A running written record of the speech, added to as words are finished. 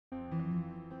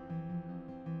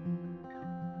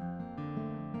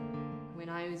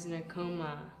I was in a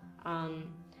coma,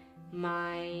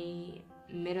 my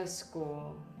middle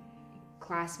school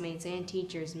classmates and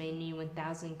teachers made me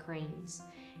 1,000 cranes.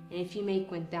 And if you make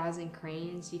 1,000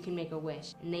 cranes, you can make a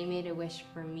wish. And they made a wish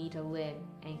for me to live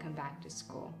and come back to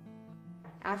school.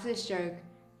 After the stroke,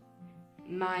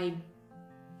 my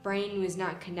brain was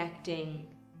not connecting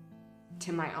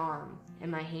to my arm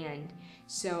and my hand.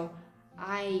 So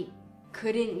I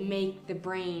couldn't make the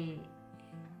brain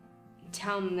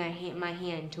tell my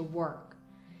hand to work.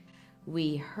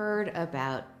 We heard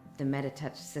about the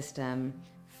MediTouch system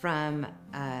from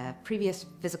a previous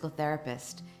physical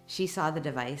therapist. She saw the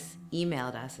device,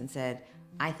 emailed us and said,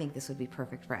 I think this would be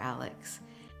perfect for Alex.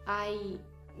 I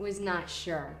was not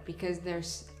sure because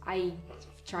I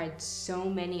tried so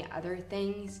many other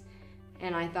things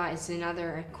and I thought it's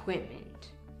another equipment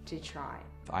to try.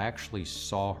 I actually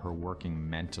saw her working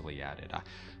mentally at it.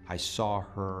 I saw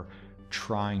her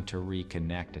trying to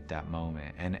reconnect at that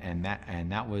moment, and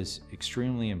that was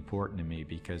extremely important to me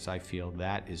because I feel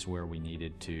that is where we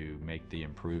needed to make the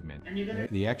improvement.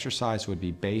 The exercise would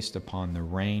be based upon the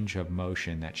range of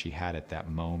motion that she had at that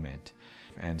moment,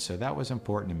 and so that was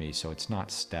important to me. So it's not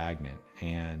stagnant,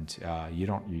 and you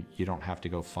don't have to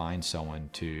go find someone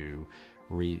to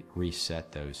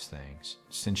reset those things.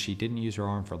 Since she didn't use her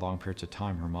arm for long periods of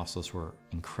time, her muscles were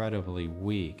incredibly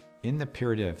weak. In the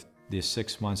period of the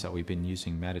 6 months that we've been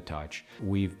using MediTouch,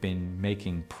 we've been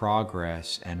making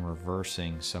progress and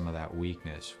reversing some of that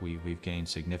weakness. We've gained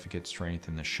significant strength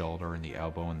in the shoulder and the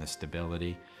elbow and the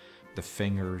stability. The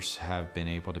fingers have been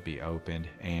able to be opened,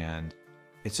 and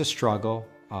it's a struggle,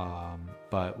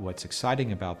 but what's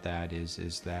exciting about that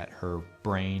is that her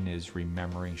brain is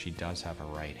remembering she does have a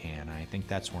right hand. And I think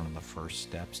that's one of the first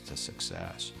steps to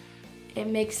success. It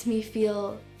makes me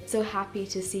feel so happy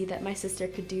to see that my sister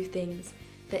could do things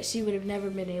that she would have never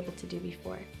been able to do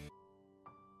before.